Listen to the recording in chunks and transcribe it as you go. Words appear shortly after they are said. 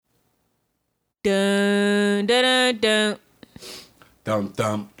Dum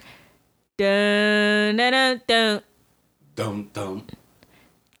dum. Dun dun dun dun. Dum dum.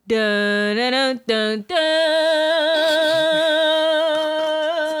 Dun dun dun dun dun.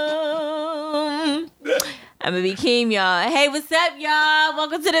 I'm gonna be Keem, y'all. Hey, what's up, y'all?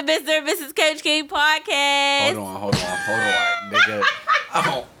 Welcome to the Mr. and Mrs. Coach Keem podcast. Hold on, nigga. I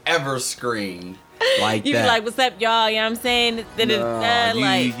don't ever scream like You that. be like, what's up, y'all? You know what I'm saying?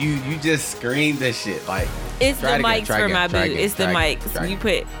 You just scream this shit. Like, It's the try it again, mics try for again, my try boot. again, It's the try again, mics. try You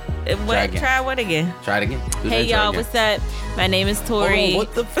again. put what? Try what again? Try it again. Do Hey, that, try y'all. again. What's up? My name is Hold Tori. on,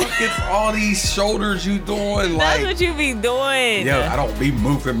 what the fuck is all these shoulders you doing? That's Like, what you be doing. yo, I don't be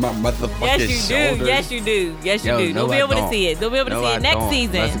moving my motherfucking Yes, you shoulders. do. Yes, you do. Yes, you Yo, do. no, You'll be I able to don't. see it. You'll be able to No, see I it next don't.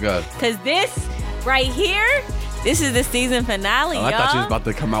 season. Let's go. Because this right here, this is the season finale, Oh, y'all. I thought you was about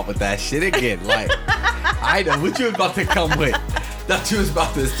to come out with that shit again. Like, I know what you was about to come with. Thought you was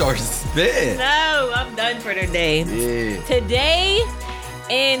about to start spitting. No, I'm done for today. Yeah. Today,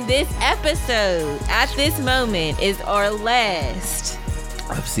 in this episode, at this moment, is our last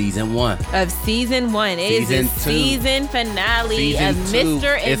Of season 1. of season 1. It is Season the 2. season finale Season of 2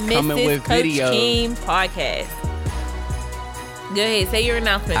 Mr. is and coming Mrs. with Coach video. Keem podcast. Go ahead, say your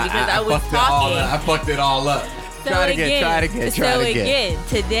announcement because I was fucked it all talking. up. I fucked it all up. Try it again.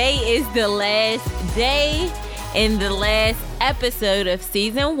 Today is the last day in the last episode of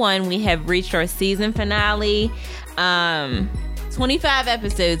season 1. We have reached our season finale. 25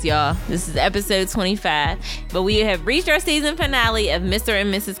 episodes, y'all. This is episode 25. But we have reached our season finale of Mr.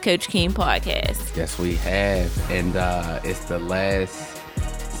 and Mrs. Coach Keem podcast. Yes, we have. And it's the last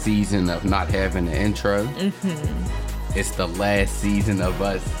season of not having an intro. Mm-hmm. It's the last season of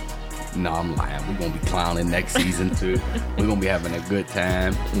us. No, I'm lying. We're going to be clowning next season, too. We're going to be having a good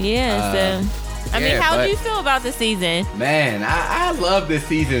time. Yeah, I mean, how do you feel about the season? Man, I love this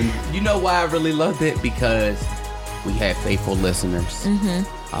season. You know why I really loved it? Because we had faithful listeners.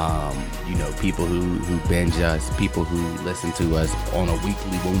 Mm-hmm. You know, people who binge us, people who listen to us on a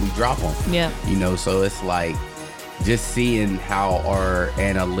weekly when we drop them. Yeah. You know, so it's like just seeing how our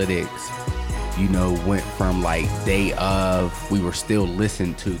analytics, you know, went from like day of, we were still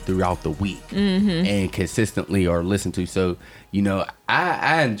listened to throughout the week and consistently are listened to. So, you know,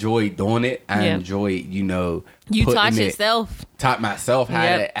 I enjoyed doing it. I enjoyed, you know, You taught yourself. Taught myself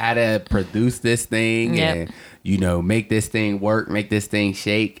how to produce this thing and, you know, make this thing work, make this thing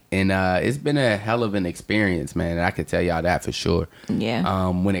shake. And it's been a hell of an experience, man. And I can tell y'all that for sure. Yeah.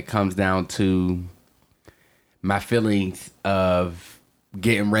 When it comes down to my feelings of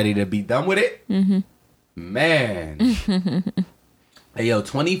getting ready to be done with it, man. Hey, yo,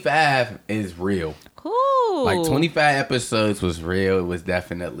 25 is real. Cool. Like 25 episodes was real. It was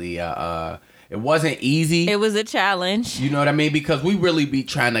definitely it wasn't easy. It was a challenge. You know what I mean? Because we really be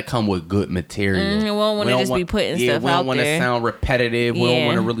trying to come with good material. We don't want to just be putting stuff out there. We don't want to sound repetitive. We don't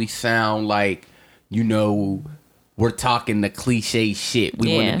want to really sound like, you know, we're talking the cliche shit.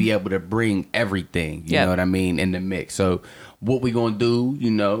 We want to be able to bring everything, you know what I mean, in the mix. So what we gonna do,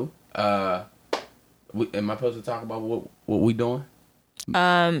 you know, am I supposed to talk about what we doing?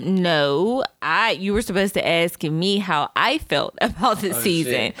 No, you were supposed to ask me how I felt about the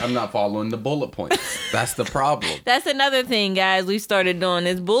season. Shit. I'm not following the bullet points. That's the problem. That's another thing, guys. We started doing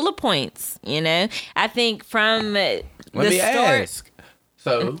is bullet points. You know, I think from the start. Ask.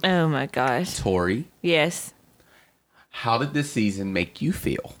 So, oh my gosh, Tori. Yes. How did this season make you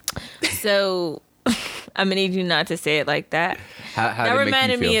feel? So, I'm gonna need you not to say it like that. How that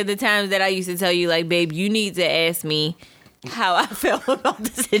reminded me of the times that I used to tell you, like, babe, you need to ask me how I felt about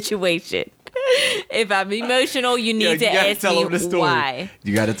the situation. If I'm emotional, you need to ask me why.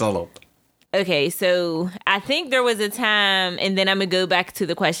 You gotta tell them. Okay, so I think there was a time, and then I'm gonna go back to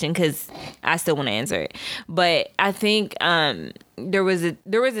the question because I still want to answer it. But I think there was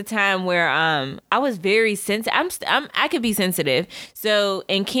a time where I was very sensitive. I could be sensitive. So,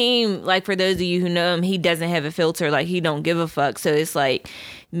 and Keem, like, for those of you who know him, he doesn't have a filter. Like, he don't give a fuck. So it's like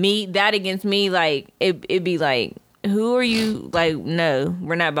that against me. Like, it'd be like, who are you? Like, no,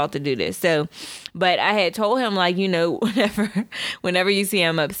 we're not about to do this. So, but I had told him, like, you know, whenever you see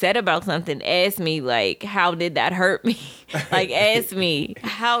I'm upset about something, ask me, like, how did that hurt me? Like, ask me,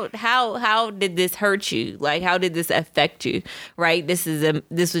 how did this hurt you? Like, how did this affect you? Right? This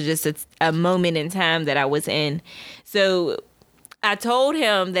was just a moment in time that I was in. So I told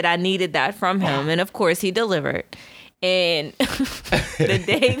him that I needed that from him. And of course he delivered. And the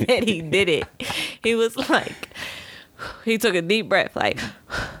day that he did it, he was like, he took a deep breath, like,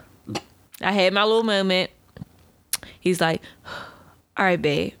 I had my little moment. He's like, all right,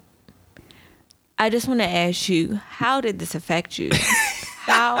 babe, I just want to ask you, how did this affect you?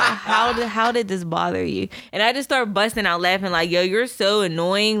 how did this bother you? And I just start busting out laughing like, yo, you're so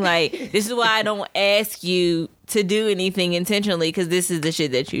annoying. Like, this is why I don't ask you to do anything intentionally, because this is the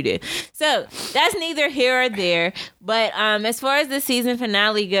shit that you do. So that's neither here or there. But as far as the season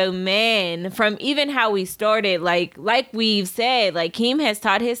finale go, man, from even how we started, like we've said, like Keem has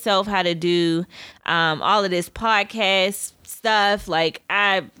taught himself how to do all of this podcast stuff. Like,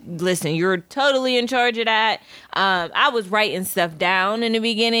 listen, you're totally in charge of that. I was writing stuff down in the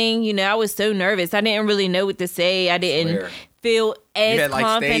beginning. You know, I was so nervous. I didn't really know what to say. I didn't feel as had, like,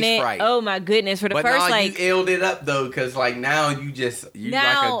 confident. stage fright. Oh my goodness! For the first, like, you illed it up though, because like now you like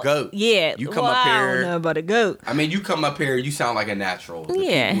a goat. Yeah, you come up here. I don't know about a goat. I mean, you come up here, you sound like a natural.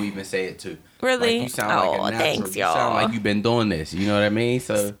 Yeah, people even say it too. Really? Like, you sound like a natural. Thanks, y'all. You sound like you've been doing this. You know what I mean?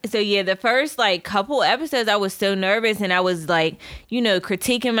 So yeah, the first like couple episodes, I was so nervous, and I was like, you know,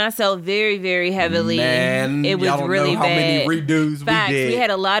 critiquing myself very, very heavily. Man, it was y'all don't really know how bad. many redos Facts, we did. We had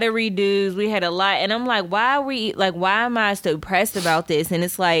a lot of redos. We had a lot, and I'm like, why am I so pressed about this? And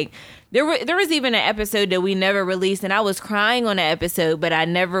it's like, there was even an episode that we never released, and I was crying on the episode, but That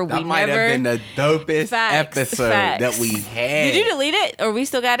might have been the dopest episode that we had. Did you delete it, or we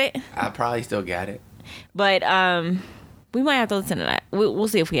still got it? I probably still got it. But we might have to listen to that. We'll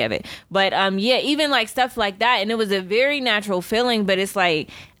see if we have it. But yeah, even like stuff like that, and it was a very natural feeling. But it's like,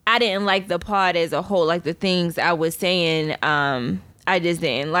 I didn't like the pod as a whole. Like the things I was saying, I just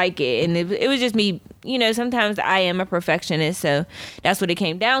didn't like it, and it was just me. You know, sometimes I am a perfectionist, so that's what it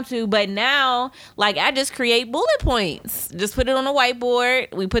came down to. But now, like, I just create bullet points. Just put it on a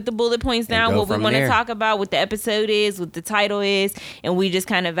whiteboard. We put the bullet points down, what we want to talk about, what the episode is, what the title is, and we just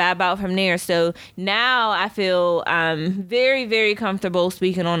kind of vibe out from there. So now I feel very, very comfortable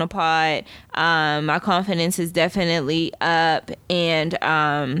speaking on a pod. My confidence is definitely up, and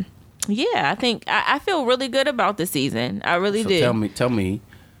yeah, I think I feel really good about the season. I really do. Tell me.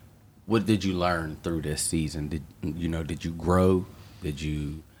 What did you learn through this season? Did you grow? Did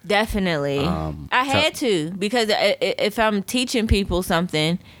you? Definitely. I had to, because if I'm teaching people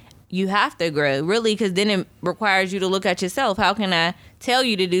something, you have to grow, really, because then it requires you to look at yourself. How can I tell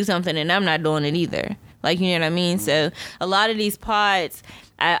you to do something and I'm not doing it either? Like, you know what I mean? Mm-hmm. So a lot of these pods,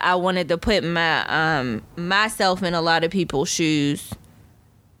 I wanted to put my myself in a lot of people's shoes.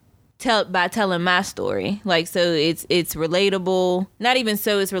 By telling my story, like, so it's relatable. Not even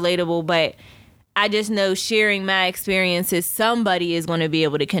so it's relatable, but I just know sharing my experiences, somebody is going to be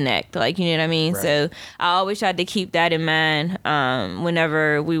able to connect. Like, you know what I mean? Right. So I always tried to keep that in mind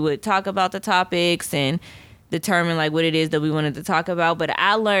whenever we would talk about the topics and determine like what it is that we wanted to talk about. But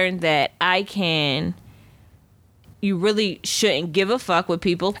I learned that you really shouldn't give a fuck what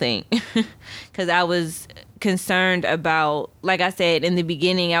people think, because I was concerned about, like I said in the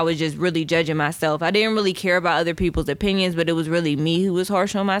beginning, I was just really judging myself. I didn't really care about other people's opinions, but it was really me who was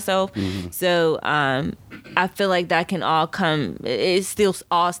harsh on myself. Mm-hmm. So I feel like that can all it still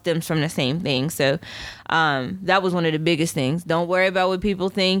all stems from the same thing. So that was one of the biggest things. Don't worry about what people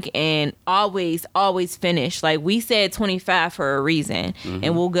think, and always finish. Like we said 25 for a reason, mm-hmm.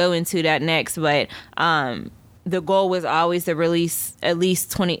 and we'll go into that next, but the goal was always to release to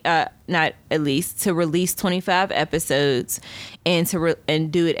release 25 episodes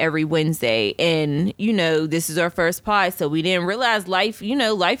and do it every Wednesday. And, you know, this is our first pod, so we didn't realize life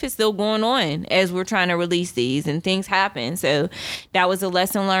is still going on as we're trying to release these, and things happen. So that was a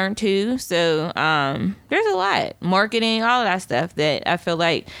lesson learned too. So there's a lot, marketing, all of that stuff that I feel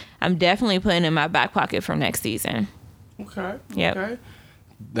like I'm definitely putting in my back pocket for next season. Okay. Yep. Okay.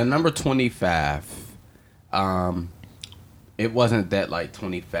 The number 25. It wasn't that like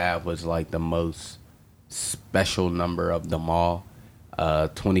 25 was like the most special number of them all.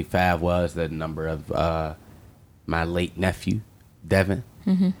 25 was the number of my late nephew, Devin.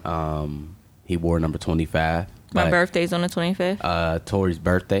 Mm-hmm. He wore number 25. My birthday's on the 25th. Tori's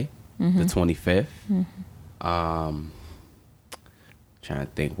birthday, mm-hmm. the 25th. Mm-hmm. Trying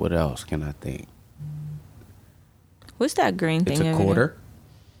to think, what else can I think? What's that green thing? It's a quarter.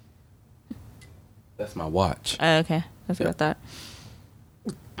 That's my watch. Oh, okay. That's what I thought.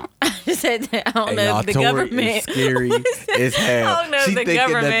 I said that. I don't know if the government is scary as hell. I don't know if the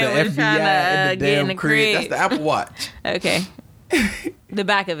government was trying to get in the crib. That's the Apple Watch. Okay. The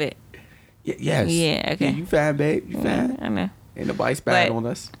back of it. Yes. Yeah, okay. Yeah, you fine, babe. You fine. I know. Ain't nobody spying on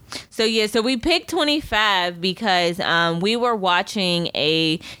us. So we picked 25 because we were watching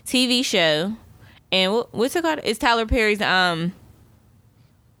a TV show, and what's it called? It's Tyler Perry's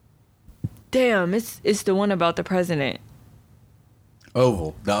Damn, it's the one about the president.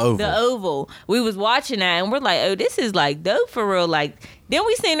 The Oval. We was watching that and we're like, oh, this is like dope for real. Like, then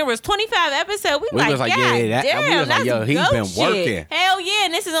we seen there was 25 episodes. We was like, yeah, damn, that's yo, he's been working. Shit. Hell yeah,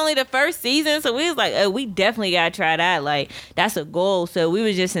 and this is only the first season, so we was like, oh, we definitely gotta try that. Like, that's a goal. So we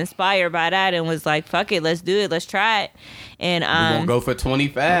was just inspired by that and was like, fuck it, let's do it, let's try it. And we're gonna go for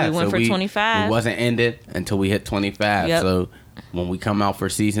 25. We went for 25. We wasn't ended until we hit 25. Yep. So when we come out for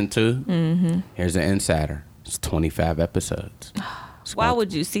season 2, here's an insider. It's 25 episodes. Why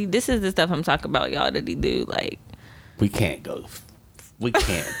would you see? This is the stuff I'm talking about, y'all. That he do like. We can't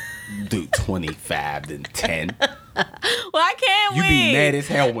do 25 and 10. Why can't we? You be mad as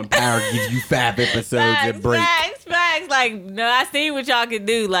hell when Power gives you 5 episodes and break. Facts. Like, no, I see what y'all can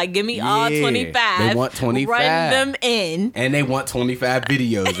do. Like, give me all 25. They want 25. Run them in. And they want 25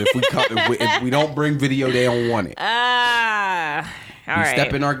 videos. If we don't bring video, they don't want it. All right.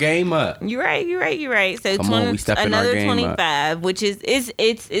 Stepping our game up. You're right. So we stepping another our game 25, up. Which is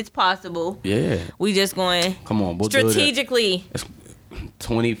it's possible. Yeah. We just going. Come on, we'll strategically. Do it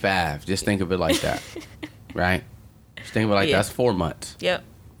 25. Just think of it like that, right? Just think of it like that's 4 months. Yep.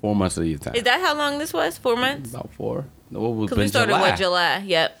 4 months of your time. Is that how long this was? 4 months? About 4. Because we started July.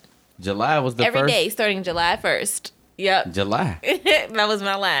 Yep. July was the every first. day starting July 1st. Yep. July. That was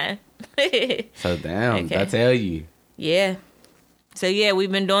my line. So damn, I tell you. Yeah. So yeah,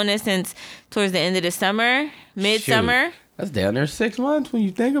 we've been doing this since towards the end of the summer, midsummer. Shoot. That's down there 6 months when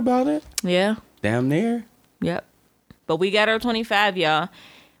you think about it. Yeah. Damn near. Yep. But we got our 25, y'all.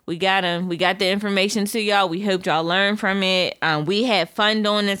 We got them. We got the information to y'all. We hope y'all learn from it. We had fun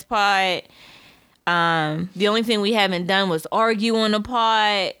doing this pod. The only thing we haven't done was argue on the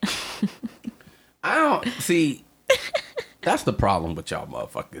pod. I don't see. That's the problem with y'all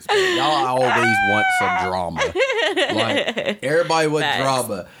motherfuckers. Man. Y'all always want some drama. Like, everybody with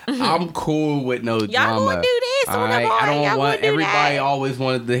drama. I'm cool with no drama. Y'all gonna do this on the board. I don't want everybody that. Always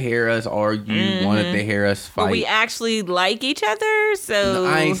wanted to hear us argue, wanted to hear us fight. But we actually like each other, so... No,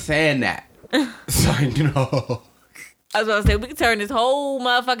 I ain't saying that. So, no. I was about to say, we can turn this whole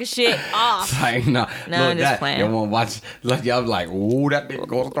motherfucking shit off. Like, no, I'm just playing. You want to watch, like, y'all like, ooh, that nigga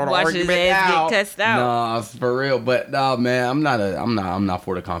gonna start an watch argument his ass now. get cussed out. No, it's for real. But no, man, I'm not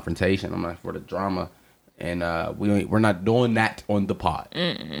for the confrontation. I'm not for the drama, and we're not doing that on the pod.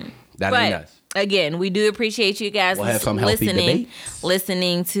 That ain't us. Again, we do appreciate you guys we'll have some healthy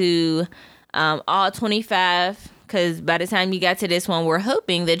listening to all 25. Because by the time you got to this one, we're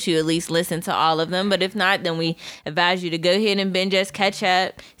hoping that you at least listen to all of them. But if not, then we advise you to go ahead and binge us, catch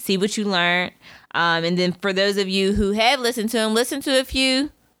up, see what you learned. And then for those of you who have listened to them, listen to a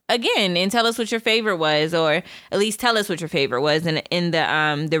few again and tell us what your favorite was, or at least tell us what your favorite was in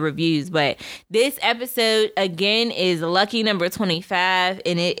the reviews. But this episode, again, is lucky number 25,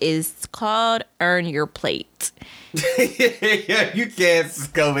 and it is called Earn Your Plate. Yeah, you can't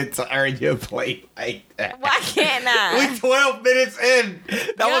go into Earn Your Plate like that. Why can't I? We 12 minutes in.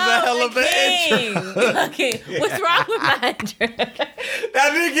 That was a hell of an intro. Okay, what's wrong with my intro?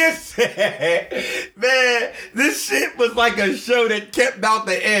 That nigga said, man, this shit was like a show that kept about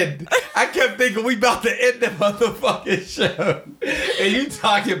to end. I kept thinking we about to end the motherfucking show. And you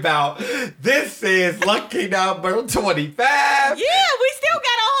talking about, this is lucky number 25. Yeah, we still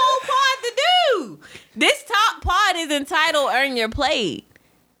got a whole pod to do. This top pod is entitled Earn Your Plate.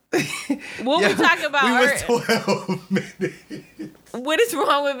 What we talking about? We was 12 minutes. What is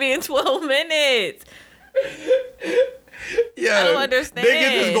wrong with being 12 minutes? Yeah, I don't understand.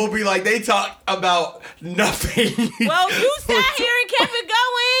 Niggas is gonna be like, they talk about nothing. Well, you sat here and kept it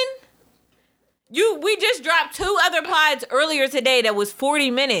going. We just dropped 2 other pods earlier today that was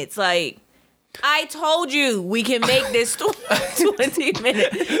 40 minutes. Like, I told you we can make this 20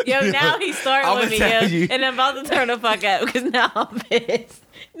 minutes. Yo, now he's starting with me, yo. And I'm about to turn the fuck up because now I'm pissed.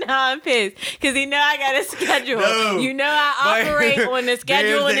 Because he know I got a schedule. No, you know I operate on the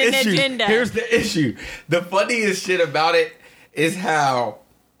schedule and an agenda. Here's the issue. The funniest shit about it is how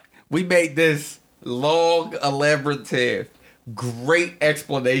we made this long, elaborative, great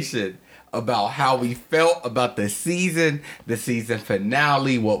explanation about how we felt about the season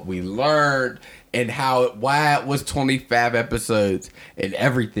finale, what we learned, and why it was 25 episodes and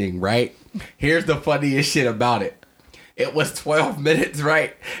everything, right? Here's the funniest shit about it. It was 12 minutes,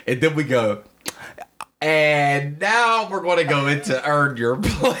 right? And then we go, and now we're going to go into Earn Your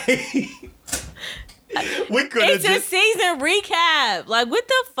Plate. It's a season recap. Like, what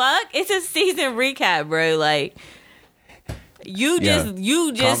the fuck? It's a season recap, bro. Like, you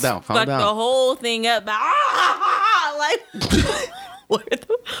just fucked the whole thing up. Like,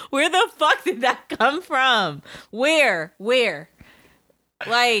 where the fuck did that come from? Where?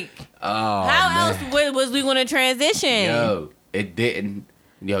 Like, how else was we going to transition? Yo, it didn't.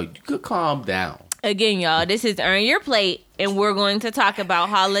 Yo, you could calm down. Again, y'all, this is Earn Your Plate, and we're going to talk about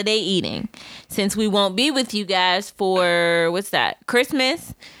holiday eating. Since we won't be with you guys for,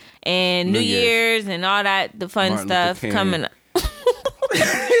 Christmas and New Year's and all that, the fun Martin stuff coming up.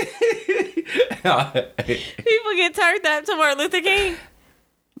 People get turned up to Martin Luther King.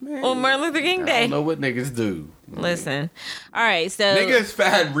 Man, On Martin Luther King Day. I don't know what niggas do. Listen. All right, so... Niggas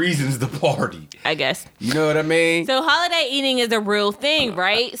find reasons to party. I guess. You know what I mean? So holiday eating is a real thing,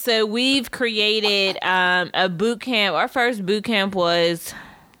 right? So we've created a boot camp. Our first boot camp was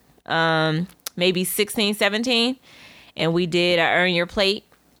maybe 16, 17. And we did Earn Your Plate.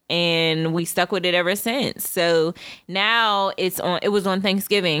 And we stuck with it ever since. So now it was on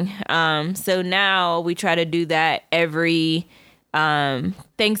Thanksgiving. So now we try to do that every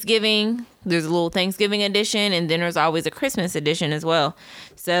Thanksgiving. There's a little Thanksgiving edition, and then there's always a Christmas edition as well.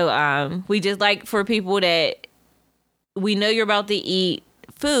 So we just like for people that we know you're about to eat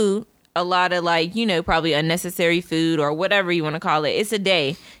food, a lot of probably unnecessary food or whatever you want to call it. It's a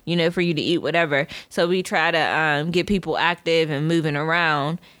day, for you to eat whatever. So we try to get people active and moving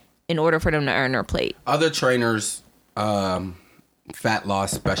around in order for them to earn their plate. Other trainers, fat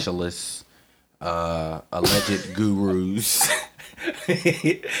loss specialists, alleged gurus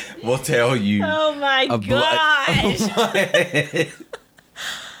will tell you. Oh my gosh.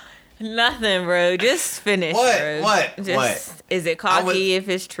 Nothing, bro. Just finish, What? bro. What? Is it cocky if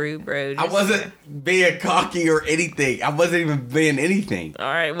it's true, bro? I wasn't being cocky or anything. I wasn't even being anything. All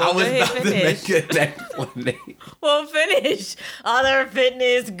right, well, I was go ahead, about finish. to make an explanation. Well, finish. Other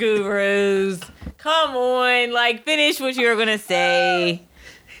fitness gurus. Come on. Finish what you were going to say.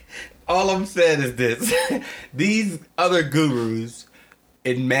 All I'm saying is this. These other gurus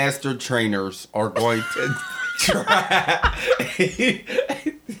and master trainers are going to try.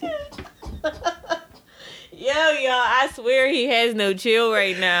 Yo, y'all, I swear he has no chill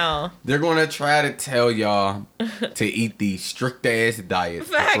right now. They're going to try to tell y'all to eat these strict ass diets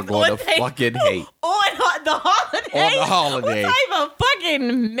that we're Fact, going to what they fucking hate. On the holiday? On the holiday. What type of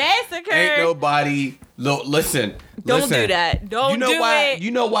fucking massacre? Ain't nobody. Look, listen. Don't do that. Don't do it.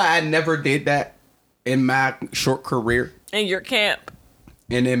 You know why I never did that in my short career? In your camp.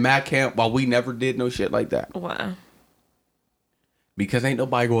 And in my camp, why we never did no shit like that? Wow. Because ain't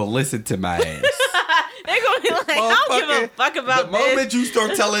nobody going to listen to my ass. They're going to be like, I don't give a fuck about the this. The moment you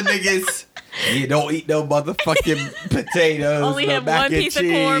start telling niggas, you don't eat no motherfucking potatoes, only no have mac one and piece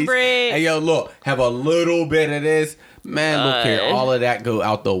cheese. of cornbread. Hey, yo, look, have a little bit of this. Man, look here. All of that go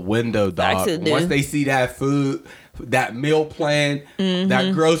out the window, dog. Once they see that food, that meal plan,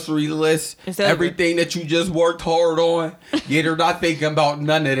 that grocery list, everything that you just worked hard on, they're not thinking about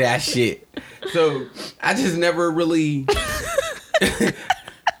none of that shit. So I just never really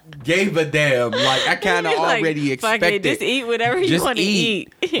gave a damn. I kind of already expected. Just eat whatever you want to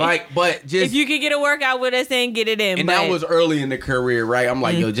eat. But just if you could get a workout with us, then get it in. And that was early in the career, right? I'm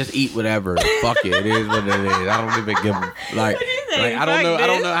like, yo, just eat whatever. Fuck it. It is what it is. I don't even give a I don't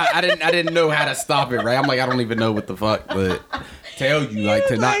know. I didn't know how to stop it, right? I'm like, I don't even know what the fuck, but tell you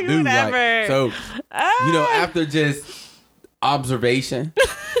to not do so. After just observation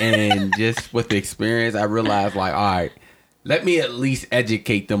and just with the experience, I realized all right, let me at least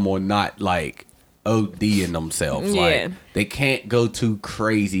educate them on not ODing themselves. Yeah. They can't go too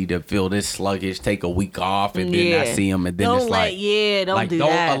crazy to feel this sluggish, take a week off, and then I see them, and then don't it's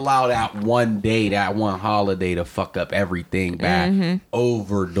don't allow that one day, that one holiday to fuck up everything by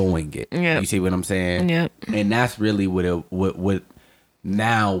overdoing it. Yep. You see what I'm saying? Yep. And that's really what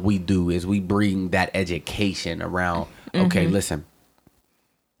now we do is we bring that education around. Okay, listen,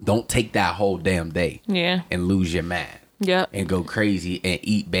 don't take that whole damn day and lose your mind. Yep. And go crazy and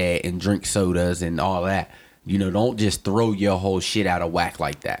eat bad and drink sodas and all that. Don't just throw your whole shit out of whack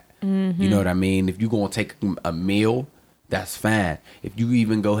like that. You know what I mean? If you're going to take a meal, that's fine. If you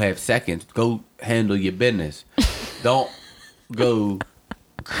even go have seconds, go handle your business. Don't go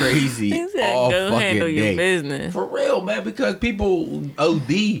crazy all go fucking handle day. your business. For real, man, because people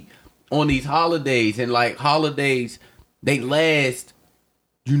OD on these holidays and holidays, they last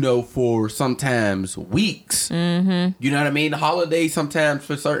for sometimes weeks. You know what I mean? The holidays sometimes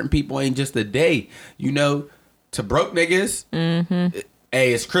for certain people ain't just a day. To broke niggas,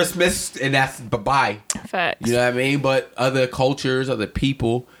 hey, it's Christmas and that's bye-bye. Facts. You know what I mean? But other cultures, other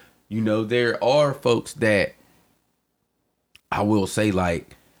people, there are folks that I will say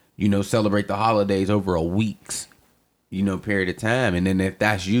celebrate the holidays over a week's, period of time. And then if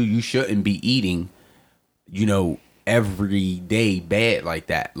that's you shouldn't be eating, every day bad like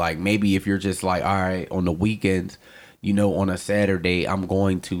that. Maybe if you're just all right, on the weekends, on a Saturday, I'm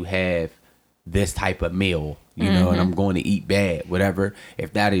going to have this type of meal, you know, and I'm going to eat bad, whatever.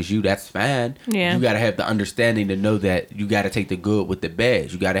 If that is you, that's fine. Yeah. You got to have the understanding to know that you got to take the good with the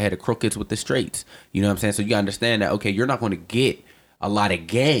bad. You got to have the crookeds with the straights. You know what I'm saying? So you understand that, okay, you're not going to get a lot of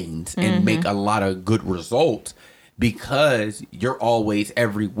gains and make a lot of good results because you're always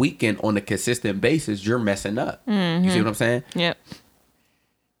every weekend on a consistent basis, you're messing up. You see what I'm saying? Yep.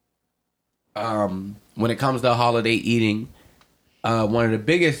 When it comes to holiday eating, one of the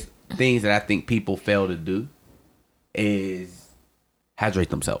biggest things that I think people fail to do is hydrate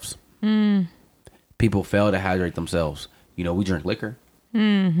themselves. People fail to hydrate themselves. You know, we drink liquor,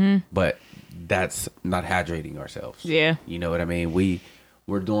 but that's not hydrating ourselves. Yeah. You know what I mean?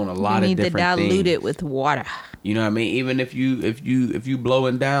 We're doing a lot of different things. You need to dilute it with water. You know what I mean? Even if you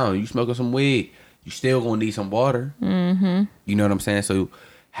blowing down, you smoking some weed, you still gonna need some water. You know what I'm saying? So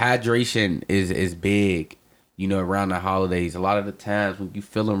hydration is big. You know, around the holidays, a lot of the times when you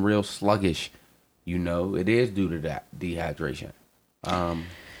feeling real sluggish, you know, it is due to that dehydration.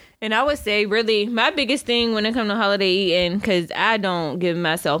 And I would say, really, my biggest thing when it comes to holiday eating, because I don't give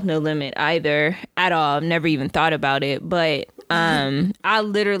myself no limit either at all. I've never even thought about it. But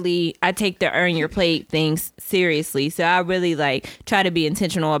I take the earn your plate things seriously. So I really try to be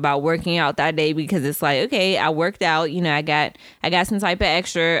intentional about working out that day, because it's like, okay, I worked out, you know, I got some type of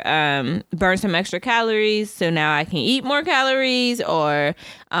extra, burn some extra calories. So now I can eat more calories, or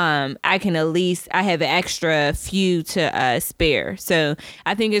I can at least, I have an extra few to spare. So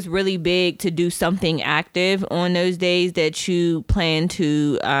I think it's really big to do something active on those days that you plan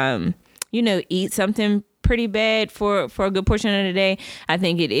to, you know, eat something pretty bad for a good portion of the day. I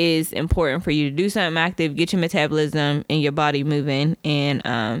think it is important for you to do something active, get your metabolism and your body moving, and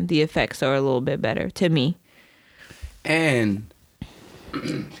the effects are a little bit better to me. And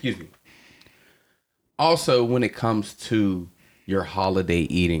excuse me. Also, when it comes to your holiday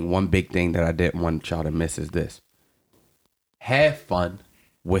eating, one big thing that I didn't want y'all to miss is this. Have fun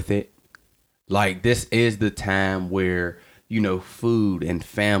with it. Like, this is the time where, you know, food and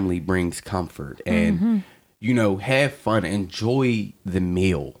family brings comfort, and you know, have fun, enjoy the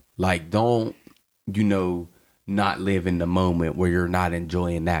meal. Like, don't, you know, not live in the moment where you're not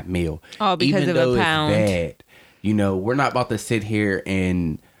enjoying that meal. Oh, because even of though a pound. It's bad. You know, we're not about to sit here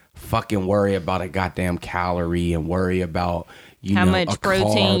and fucking worry about a goddamn calorie and worry about, you how know, much a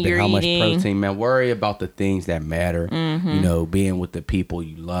protein carb you're and how eating. much protein, man. Worry about the things that matter. You know, being with the people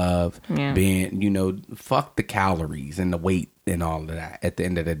you love, being, you know, fuck the calories and the weight and all of that at the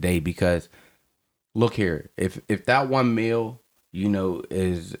end of the day. Because look here, if that one meal, you know,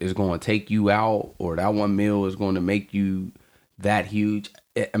 is going to take you out, or that one meal is going to make you that huge,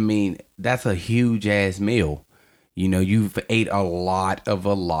 I mean, that's a huge ass meal. You know, you've ate a lot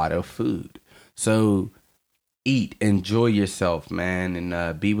of food. So eat, enjoy yourself, man,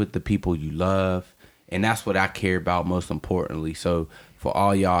 and be with the people you love. And that's what I care about most importantly. So for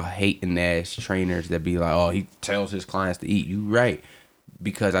all y'all hating ass trainers that be like, oh, he tells his clients to eat, you right.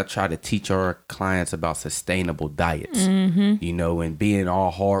 Because I try to teach our clients about sustainable diets, you know, and being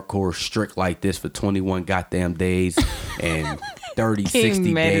all hardcore strict like this for 21 goddamn days and 30,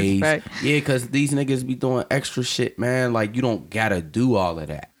 60 days. Yeah, because these niggas be doing extra shit, man. Like, you don't gotta do all of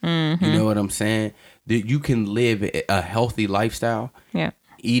that. You know what I'm saying? That you can live a healthy lifestyle. Yeah.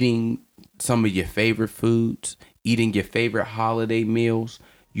 Eating some of your favorite foods, eating your favorite holiday meals,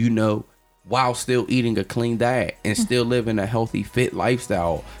 you know, while still eating a clean diet and still living a healthy, fit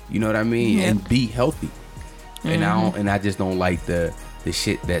lifestyle. You know what I mean? And be healthy. And I just don't like the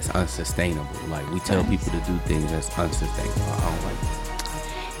shit that's unsustainable. Like, we tell people to do things that's unsustainable. I don't like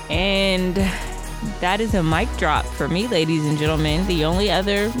it. And that is a mic drop for me, ladies and gentlemen. The only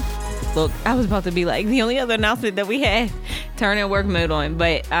other, look, I was about to be like, the only other announcement that we had, turning work mode on.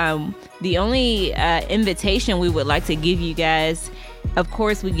 But the only invitation we would like to give you guys, of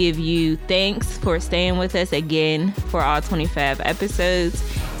course, we give you thanks for staying with us again for all 25 episodes.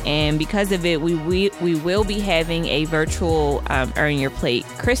 And because of it, we will be having a virtual Earn Your Plate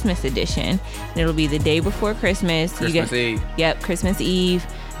Christmas edition. And it'll be the day before Christmas. Christmas Eve. Yep, Christmas Eve,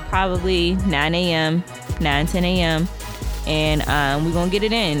 probably 10 a.m. And we're going to get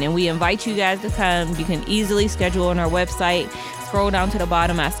it in. And we invite you guys to come. You can easily schedule on our website. Scroll down to the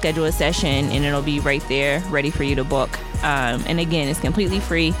bottom, I schedule a session, and it'll be right there ready for you to book. And again, it's completely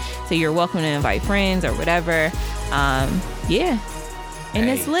free, so you're welcome to invite friends or whatever. Yeah. And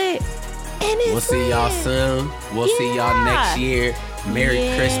it's lit. We'll see y'all soon. We'll see y'all next year.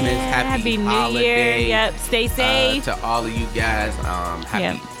 Merry Christmas. Happy New holiday. Year. Yep. Stay safe. To all of you guys.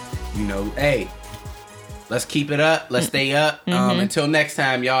 Happy, you know, hey, let's keep it up. Let's stay up. Until next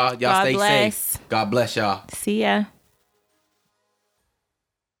time, y'all. Y'all stay safe. God bless y'all. See ya.